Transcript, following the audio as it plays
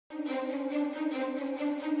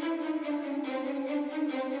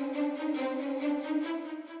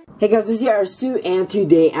Hey guys, this is Stu, and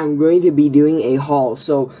today I'm going to be doing a haul.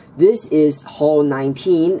 So this is haul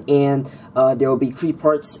 19, and there will be 3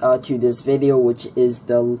 parts to this video, which is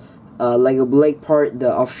the Lego Blade part,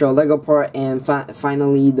 the official Lego part, and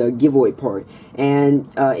finally the giveaway part. And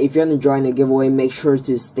if you want to join the giveaway, make sure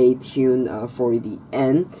to stay tuned for the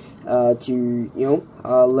end to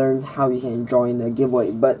learn how you can join the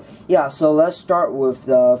giveaway. But yeah, so let's start with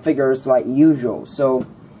the figures like usual. So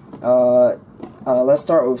let's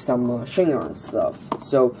start with some Shinron stuff.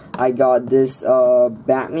 So I got this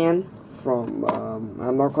Batman from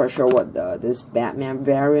I'm not quite sure what this Batman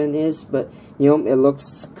variant is, but it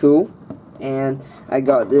looks cool. And I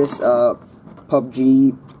got this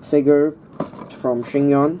PUBG figure from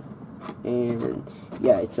Shinron, and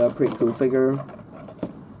yeah, it's a pretty cool figure.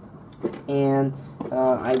 And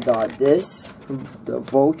I got this, the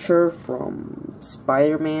Vulture from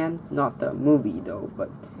Spider-Man, not the movie though, but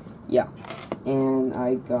yeah. And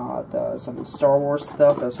I got some Star Wars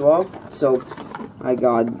stuff as well. So I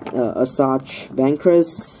got Asajj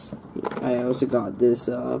Ventress. I also got this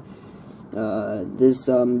this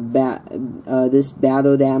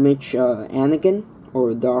battle damage Anakin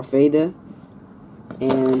or Darth Vader,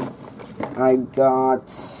 and I got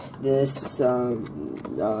this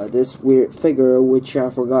this weird figure which I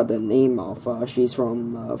forgot the name of. She's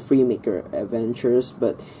from Freemaker Adventures,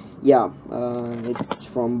 but yeah, it's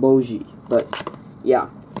from Boji. But yeah,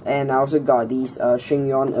 and I also got these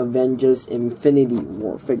Shinron Avengers Infinity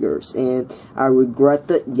War figures, and I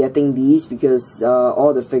regretted getting these because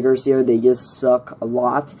all the figures here, they just suck a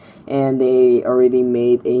lot, and they already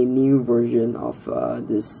made a new version of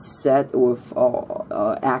this set with all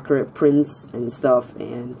accurate prints and stuff.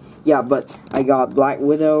 And yeah, but I got Black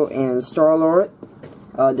Widow and Star-Lord.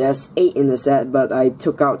 There's 8 in the set, but I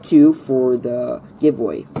took out 2 for the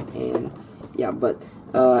giveaway. And yeah, but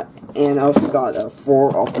and I also got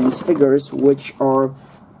 4 of these figures, which are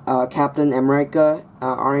Captain America,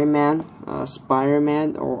 Iron Man,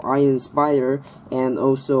 Spider-Man or Iron Spider, and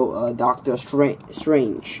also Doctor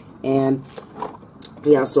Strange. And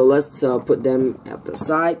yeah, so let's put them at the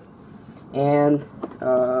side. And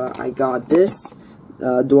I got this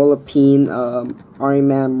dual-appeal Iron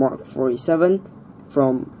Man Mark 47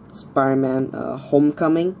 from Spider-Man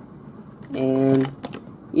Homecoming, and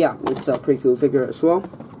yeah, it's a pretty cool figure as well.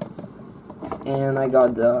 And I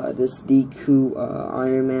got this Deku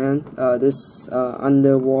Iron Man, this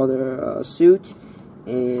underwater suit,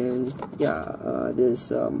 and yeah,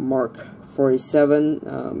 this Mark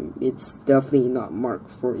 47. It's definitely not Mark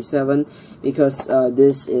 47 because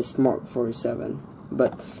this is Mark 47.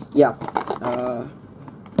 But yeah,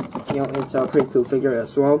 it's a pretty cool figure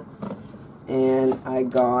as well. And I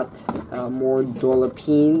got more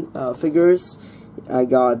dual-appeal figures. I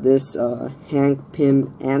got this Hank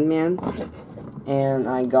Pym Ant-Man, and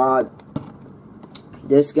I got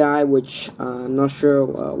this guy, which I'm not sure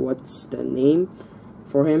what's the name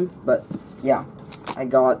for him, but yeah, I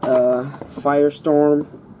got Firestorm,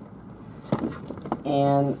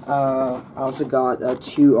 and I also got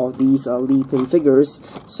 2 of these Leaping figures.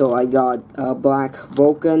 So I got Black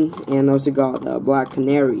Vulcan, and also got Black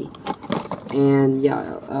Canary. And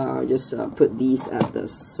yeah, just put these at the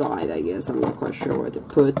side, I guess. I'm not quite sure where to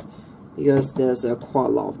put, because there's quite a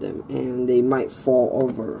lot of them, and they might fall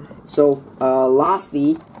over. So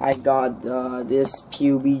lastly, I got this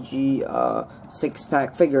PUBG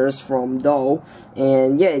 6-pack figures from Doll,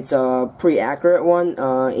 and yeah, it's a pretty accurate one.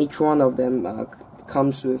 Each one of them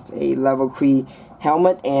comes with a level 3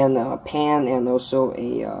 helmet and a pan, and also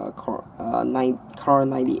a Car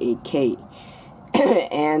 98K.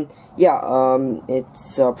 And yeah,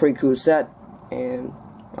 it's a pretty cool set, and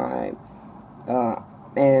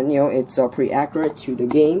it's pretty accurate to the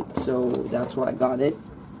game, so that's why I got it.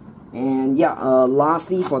 And yeah,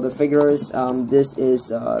 lastly for the figures, this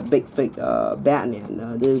is Big Fig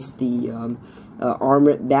Batman. This is the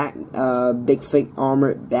armored Big Fig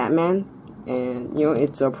armored Batman, and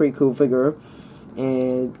it's a pretty cool figure,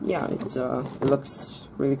 and yeah, it looks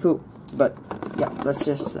really cool. But yeah, let's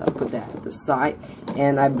just put that at the side.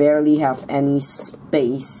 And I barely have any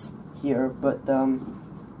space here, but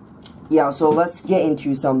yeah, so let's get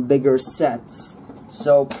into some bigger sets.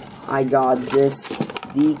 So I got this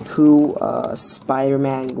Deku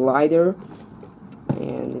Spider-Man glider,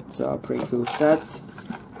 and it's a pretty cool set.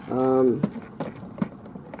 And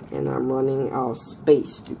I'm running out of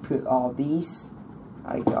space to put all these.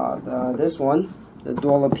 I got this one, the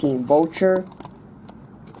dual-appeal Vulture.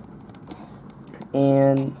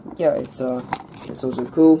 And yeah, it's also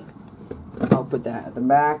cool. I'll put that at the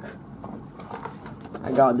back.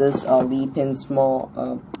 I got this Lee Pin small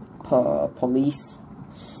police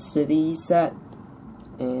city set,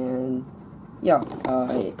 and yeah,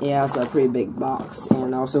 it has a pretty big box,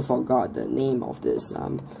 and I also forgot the name of this.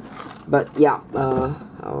 But yeah,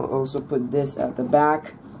 I'll also put this at the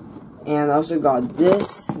back. And I also got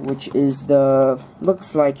this, which is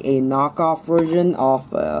looks like a knockoff version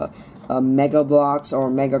of Mega Blocks or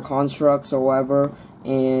Mega Constructs or whatever,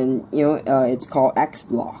 and you know, it's called X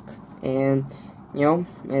Block, and you know,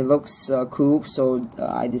 it looks cool, so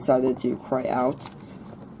I decided to try out,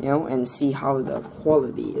 you know, and see how the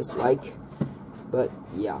quality is like. But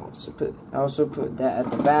yeah, I also put that at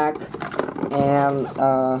the back, and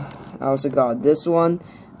I also got this one.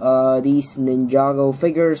 These Ninjago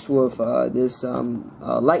figures with this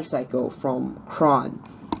light cycle from Kron,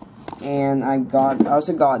 and I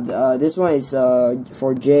also got this one is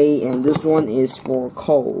for Jay, and this one is for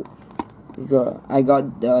Cole. I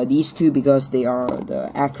got these two because they are the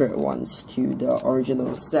accurate ones to the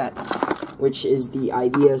original set, which is the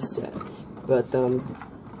idea set. But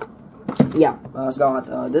yeah, I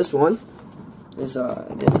got this one. This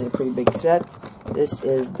is a pretty big set. This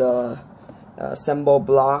is the Symbol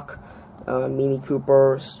Block Mini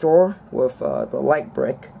Cooper store with the light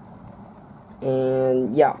brick,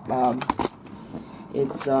 and yeah,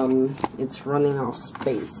 it's running out of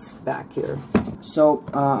space back here. So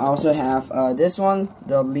I also have this one,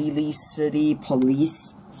 the Lily City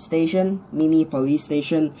Police Station, mini police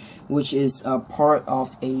station, which is a part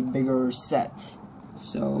of a bigger set.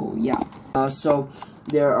 So yeah, so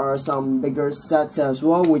there are some bigger sets as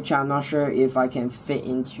well, which I'm not sure if I can fit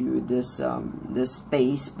into this this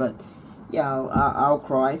space, but yeah, I'll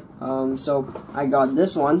try. So I got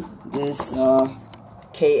this one, this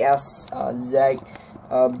KSZ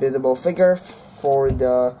biddable figure for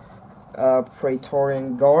the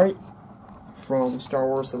Praetorian Guard from Star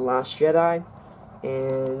Wars: The Last Jedi,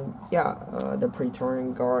 and yeah, the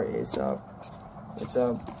Praetorian Guard is it's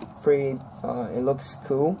a pretty it looks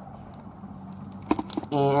cool.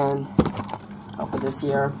 And I'll put this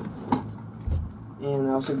here. And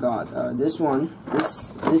I also got this one.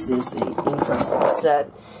 This is an interesting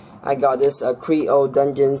set. I got this Creole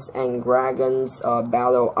Dungeons and Dragons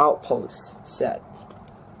Battle Outpost set.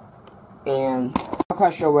 And I'm not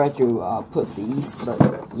quite sure where to put these, but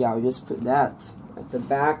yeah, I'll just put that at the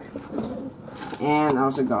back. And I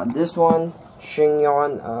also got this one,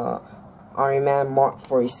 Shinyon Iron Man Mark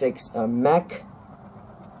 46 mech.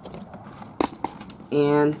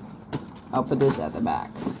 And I'll put this at the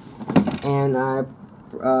back, and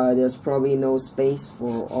there's probably no space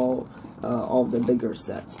for all of the bigger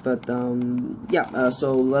sets, but yeah,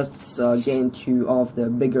 so let's get into all of the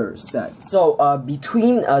bigger sets. So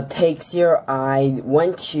between takes here, I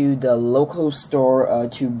went to the local store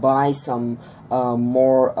to buy some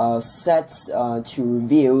more sets to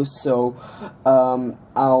review, so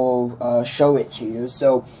I'll show it to you.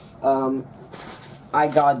 So I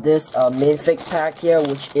got this minifig pack here,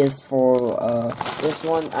 which is for this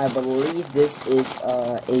one. I believe this is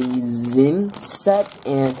a Zim set,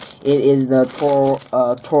 and it is the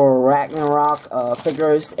Thor Ragnarok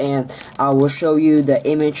figures, and I will show you the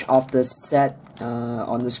image of the set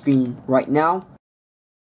on the screen right now.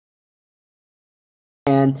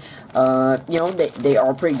 And you know, they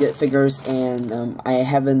are pretty good figures, and I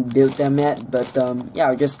haven't built them yet, but yeah,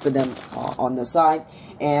 I'll just put them on the side.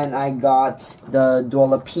 And I got the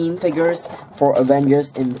Dualapine figures for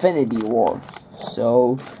Avengers Infinity War.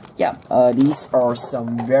 So yeah, these are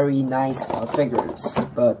some very nice figures,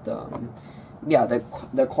 but yeah,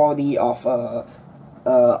 the quality of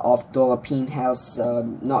Dualapine has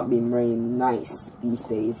not been very nice these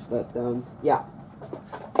days, but yeah.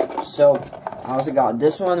 So I also got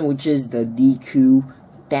this one, which is the DQ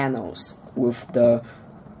Thanos with the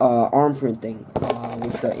arm printing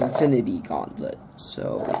with the Infinity Gauntlet.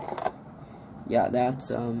 So yeah,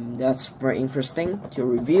 that's very interesting to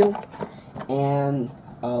review. And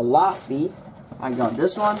lastly, I got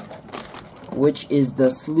this one, which is the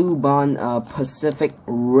Sluban Pacific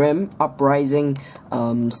Rim Uprising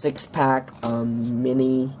 6-pack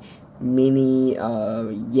mini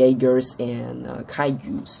Jaegers and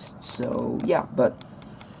Kaijus. So yeah, but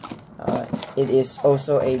it is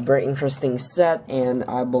also a very interesting set, and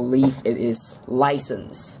I believe it is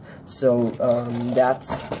licensed. So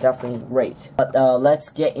that's definitely great. But let's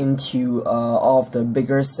get into all of the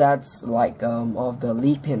bigger sets, like of the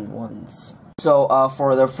Leapin ones. So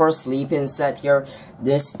for the first Leapin set here,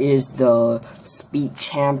 this is the Speed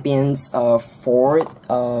Champions Ford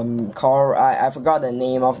car. I forgot the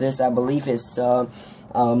name of this. I believe it's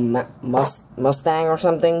Mustang or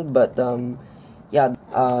something. But yeah,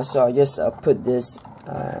 so I just put this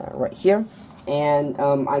right here. And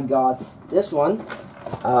I got this one.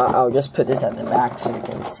 I'll just put this at the back so you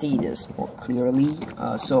can see this more clearly.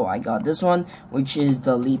 So I got this one, which is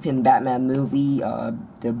the Lee-Pin Batman movie,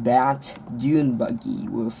 the Bat Dune Buggy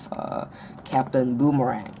with Captain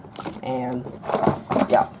Boomerang. And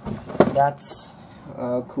yeah, that's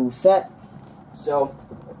a cool set. So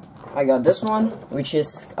I got this one, which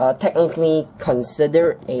is technically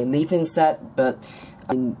considered a Lee-Pin set, but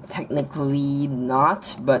technically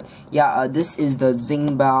not. But yeah, this is the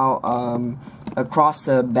Zingbao Across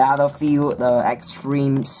the Battlefield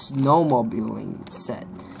Extreme Snowmobiling set.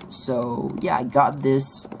 So yeah, I got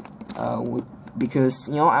this because,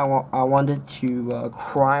 you know, I wanted to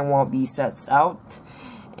try one of these sets out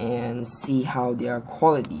and see how their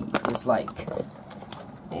quality is like.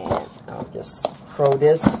 And I'll just throw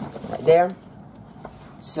this right there.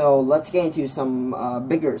 So let's get into some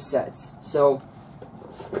bigger sets. So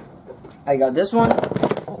I got this one.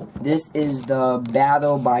 This is the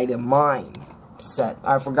Battle by the Mind set.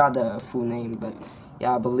 I forgot the full name, but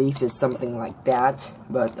yeah, I believe it's something like that.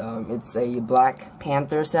 But it's a Black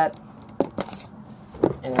Panther set.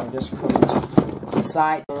 And I'll just put this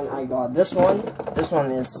aside. And I got this one. This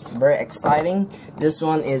one is very exciting. This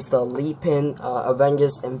one is the Lee-Pin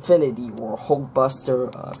Avengers Infinity War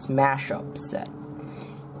Hulkbuster Smash Up set.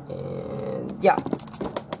 And yeah,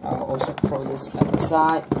 I'll also throw this at the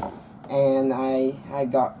side. And I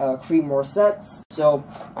got 3 more sets. So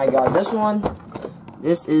I got this one.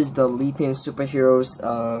 This is the Lee-Pin Superheroes.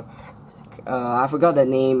 I forgot the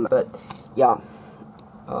name, but yeah.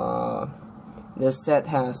 This set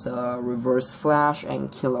has Reverse Flash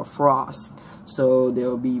and Killer Frost, so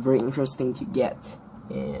they'll be very interesting to get.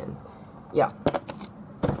 And yeah,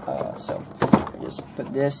 so I just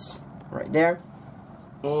put this right there,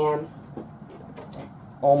 and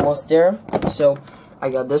almost there. So I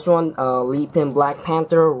got this one, Lee-Pin Black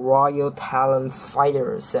Panther Royal Talon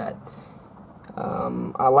Fighter set.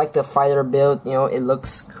 I like the fighter build. You know, it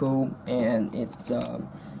looks cool, and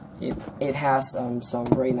it has some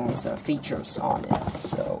very nice features on it.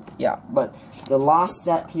 So yeah, but the last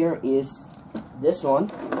set here is this one,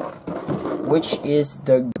 which is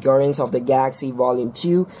the Guardians of the Galaxy Volume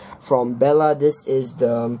 2 from Bella. This is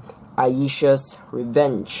the Aisha's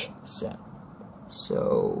Revenge set.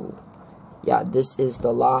 So yeah, this is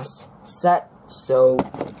the last set. So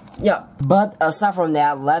yeah, but aside from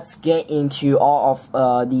that, let's get into all of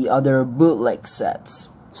the other bootleg sets.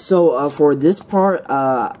 So for this part,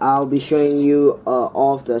 I'll be showing you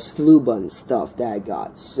all of the Sluban stuff that I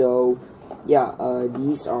got. So yeah,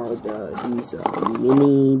 these are these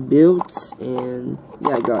mini builds, and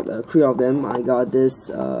yeah, I got 3 of them. I got this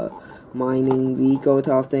mining vehicle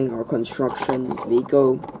type thing, or construction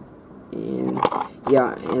vehicle, and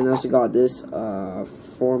yeah, and also got this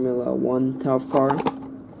Formula 1 type car,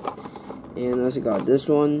 and also got this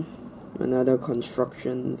one, another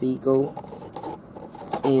construction vehicle,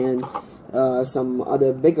 and some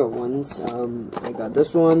other bigger ones. I got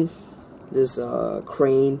this one, this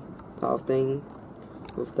crane type thing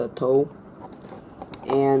with the toe,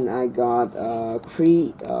 and I got the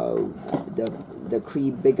 3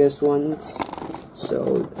 biggest ones.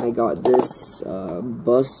 So I got this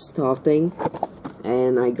bus type thing,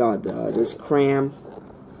 and I got this cram,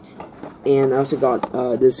 and I also got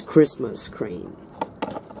this Christmas crane.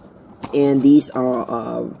 And these are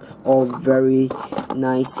all very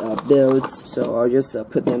nice builds, so I'll just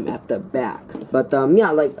put them at the back. But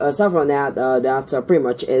yeah, like aside from that, that's pretty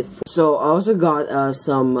much it. So I also got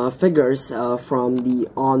some figures from the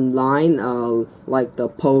online, like the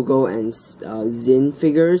Pogo and Zin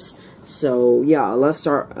figures. So yeah, let's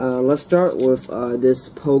start with this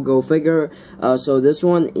Pogo figure. So this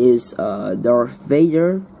one is Darth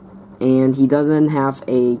Vader, and he doesn't have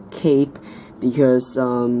a cape because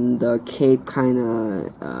the cape kind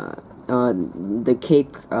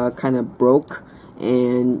of broke,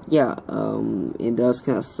 and yeah, it does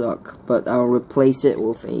kind of suck. But I'll replace it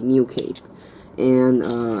with a new cape. And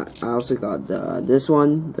I also got this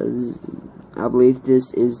one. I believe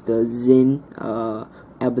this is the Zin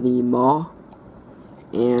Ebony Maw,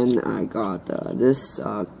 and I got this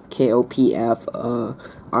KOPF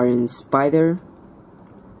Iron Spider,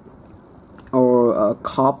 or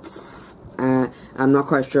Cop. I'm not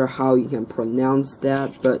quite sure how you can pronounce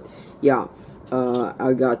that, but yeah,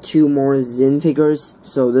 I got 2 more Zin figures.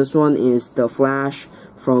 So this one is the Flash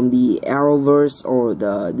from the Arrowverse, or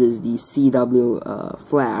the CW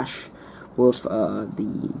Flash with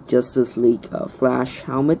the Justice League Flash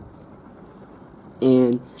helmet.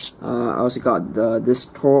 And I also got this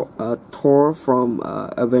Thor from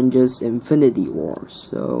Avengers Infinity War.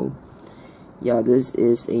 So yeah, this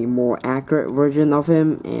is a more accurate version of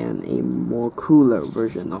him and a more cooler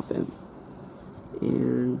version of him.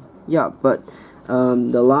 And yeah, but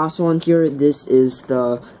the last one here, this is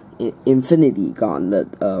the Infinity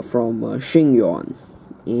Gauntlet from Xingyuan,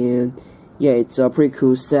 and yeah, it's a pretty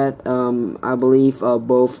cool set. I believe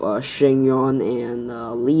both Xingyuan and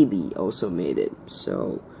Libby also made it.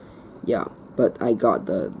 So yeah, but I got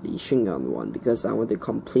the Xingyuan one because I want to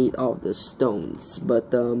complete all the stones.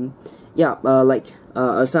 But yeah,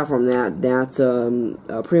 aside from that, that's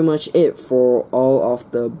pretty much it for all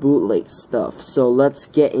of the bootleg stuff. So let's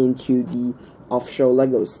get into the off-show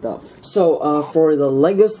Lego stuff. So for the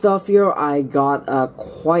Lego stuff here, I got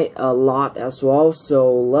quite a lot as well. So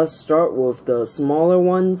let's start with the smaller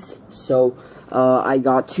ones. So I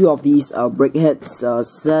got 2 of these Brickheads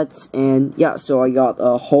sets, and yeah, so I got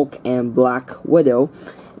Hulk and Black Widow,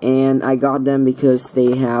 and I got them because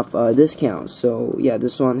they have a discount. So yeah,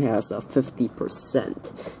 this one has a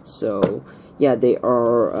 50%. So yeah, they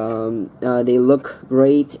are they look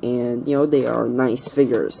great, and you know, they are nice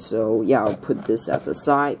figures. So yeah, I'll put this at the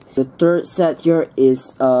side. The third set here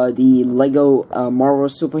is the Lego Marvel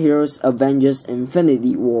Superheroes Avengers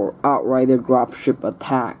Infinity War Outrider Dropship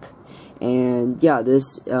Attack. And yeah,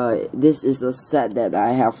 this is a set that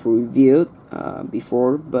I have reviewed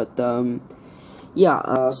before, but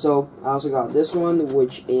yeah, so I also got this one,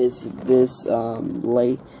 which is this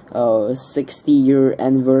late 60-year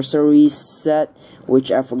anniversary set,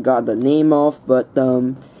 which I forgot the name of, but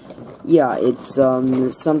yeah, it's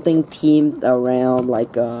something themed around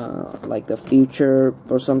like the future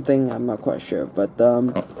or something. I'm not quite sure, but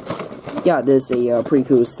yeah, this is a pretty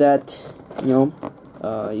cool set. You know,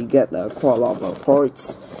 you get quite a lot of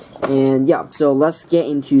parts. And yeah, so let's get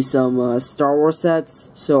into some Star Wars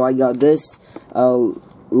sets. So I got this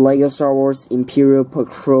Lego Star Wars Imperial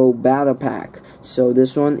Patrol Battle Pack. So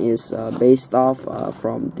this one is based off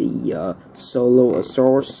from the Solo Star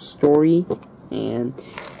Wars story. And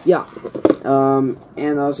yeah,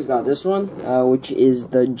 and I also got this one, which is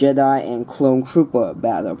the Jedi and Clone Trooper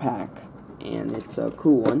Battle Pack. And it's a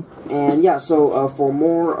cool one. And yeah, so for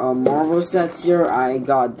more Marvel sets here, I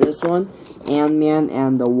got this one, Ant-Man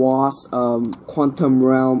and the Wasp Quantum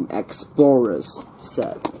Realm Explorers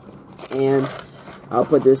set. And I'll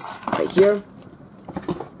put this right here.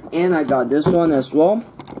 And I got this one as well.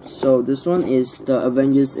 So this one is the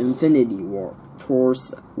Avengers Infinity War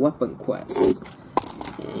Thor's Weapon Quest.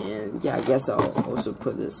 And yeah, I guess I'll also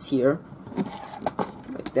put this here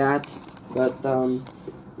like that. But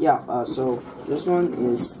yeah, so this one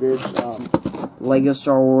is this Lego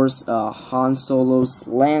Star Wars Han Solo's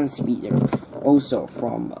Land Speeder, also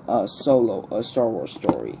from Solo, a Star Wars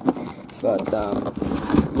story. But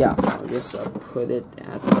yeah, I'll just put it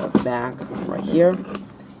at the back right here.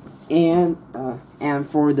 And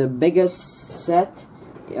for the biggest set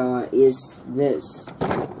is this,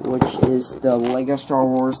 which is the Lego Star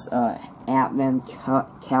Wars Advent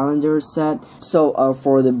Calendar set. So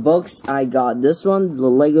for the books, I got this one, the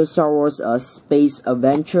Lego Star Wars Space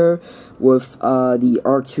Adventure with the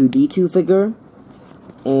R2-D2 figure.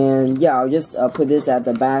 And yeah, I'll just put this at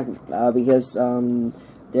the back because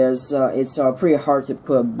it's pretty hard to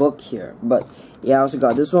put a book here. But yeah, I also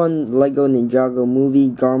got this one, Lego Ninjago Movie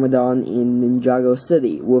Garmadon in Ninjago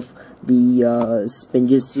City with the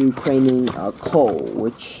Spinjitzu training Cole,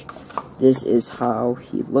 which this is how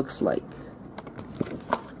he looks like.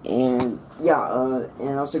 And yeah, and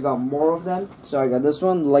I also got more of them. So I got this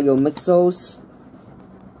one, Lego Mixos.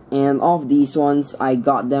 And all of these ones, I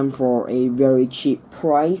got them for a very cheap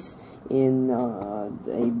price in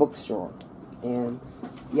a bookstore. And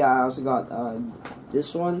yeah, I also got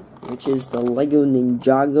this one, which is the Lego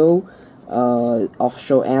Ninjago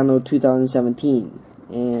Off-Show Anno 2017.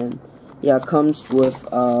 And yeah, it comes with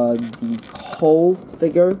the Cole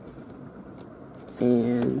figure.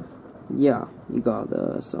 And yeah, you got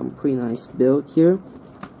some pretty nice build here.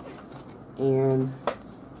 And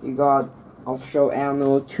you got Off-Show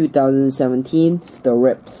Anno 2017, the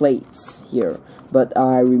red plates here. But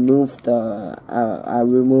I removed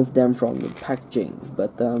them from the packaging.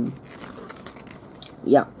 But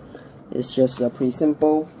yeah, it's just pretty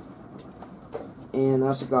simple. And I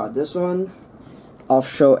also got this one,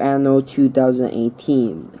 Off-Show Anno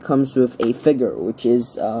 2018. It comes with a figure, which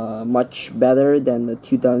is much better than the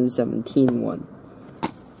 2017 one.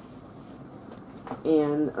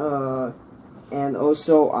 And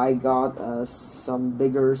also I got some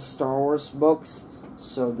bigger Star Wars books.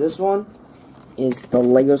 So this one is the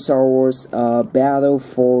Lego Star Wars Battle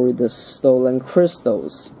for the Stolen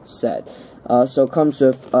Crystals set. So it comes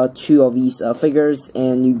with 2 of these figures,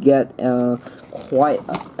 and you get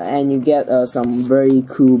some very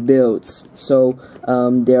cool builds. So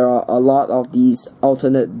there are a lot of these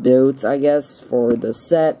alternate builds, I guess, for the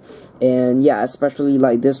set. And yeah, especially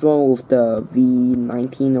like this one with the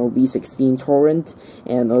V19 or V16 torrent,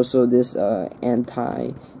 and also this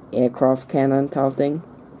anti-aircraft cannon type thing.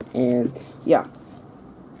 And yeah,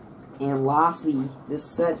 and lastly, this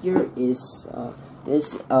set here is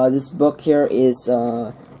this book here is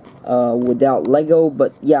without Lego,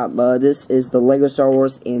 but yeah, this is the Lego Star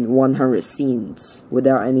Wars in 100 scenes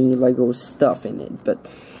without any Lego stuff in it. But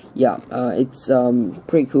yeah, it's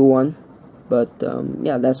pretty cool one. But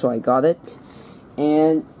yeah, that's why I got it.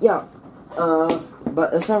 And yeah,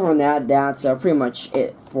 but aside from that, that's pretty much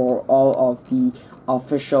it for all of the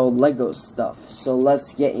official Lego stuff. So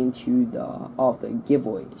let's get into the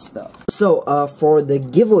giveaway stuff. So for the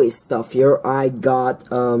giveaway stuff here, I got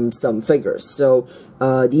some figures. So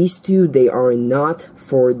these 2, they are not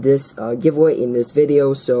for this giveaway in this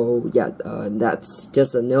video. So yeah, that's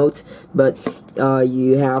just a note. But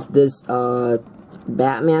you have this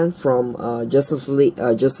Batman from Justice League,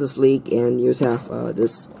 and you have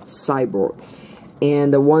this Cyborg.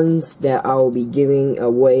 And the ones that I will be giving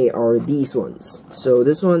away are these ones. So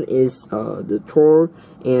this one is the Thor,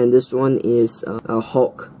 and this one is a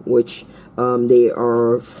Hulk, which they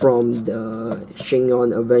are from the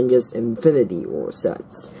Shin-On Avengers Infinity War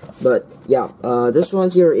sets. But yeah, this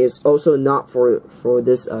one here is also not for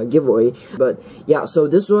this giveaway. But yeah, so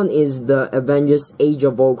this one is the Avengers Age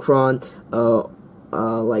of Ultron,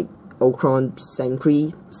 like Ultron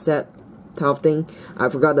Sanctuary set type of thing. I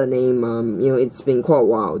forgot the name. You know, it's been quite a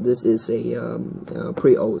while. This is a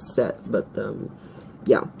pretty old set, but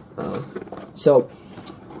yeah. So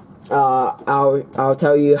I'll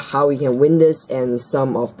tell you how you can win this and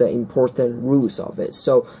some of the important rules of it.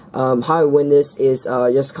 So how you win this is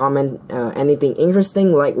just comment anything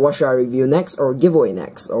interesting, like what should I review next, or giveaway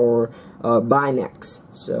next, or buy next.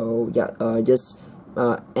 So yeah, just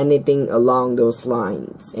anything along those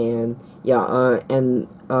lines. And yeah,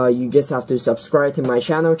 you just have to subscribe to my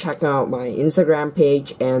channel, check out my Instagram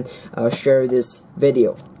page, and share this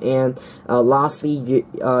video. And lastly, you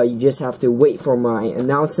just have to wait for my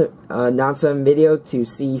announcement video to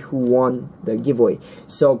see who won the giveaway.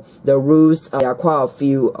 So the rules, there are quite a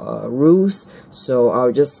few rules, so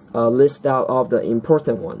I'll just list out all the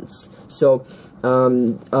important ones. So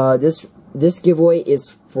this giveaway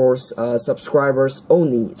is for subscribers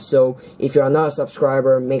only. So if you are not a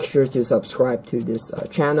subscriber, make sure to subscribe to this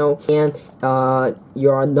channel. And you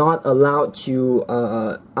are not allowed to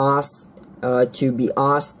be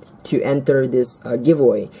asked to enter this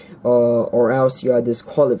giveaway, or else you are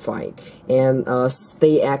disqualified. And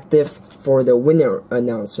stay active for the winner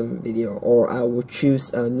announcement video, or I will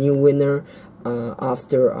choose a new winner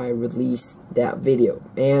after I release that video.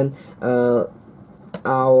 And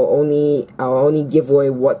I'll only give away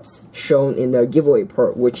what's shown in the giveaway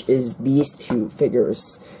part, which is these 2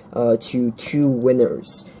 figures to 2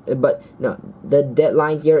 winners. But no, the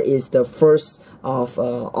deadline here is the 1st of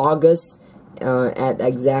August at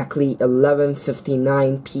exactly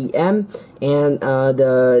 11:59 p.m. and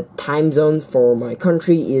the time zone for my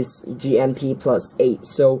country is GMT +8,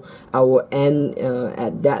 so I will end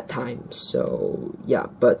at that time. So yeah,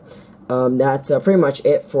 but that's pretty much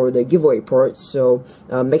it for the giveaway part. So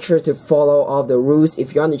make sure to follow all the rules.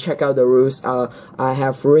 If you want to check out the rules, I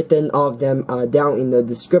have written all of them down in the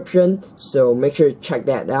description, so make sure to check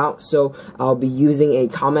that out. So I'll be using a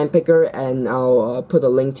comment picker, and I'll put a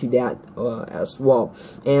link to that as well.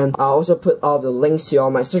 And I'll also put all the links to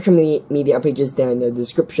all my social media pages down in the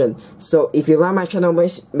description. So if you like my channel,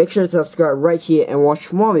 make sure to subscribe right here and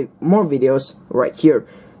watch more videos right here.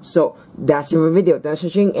 So that's it for the video. Thanks for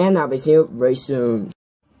watching, and I'll be seeing you very soon.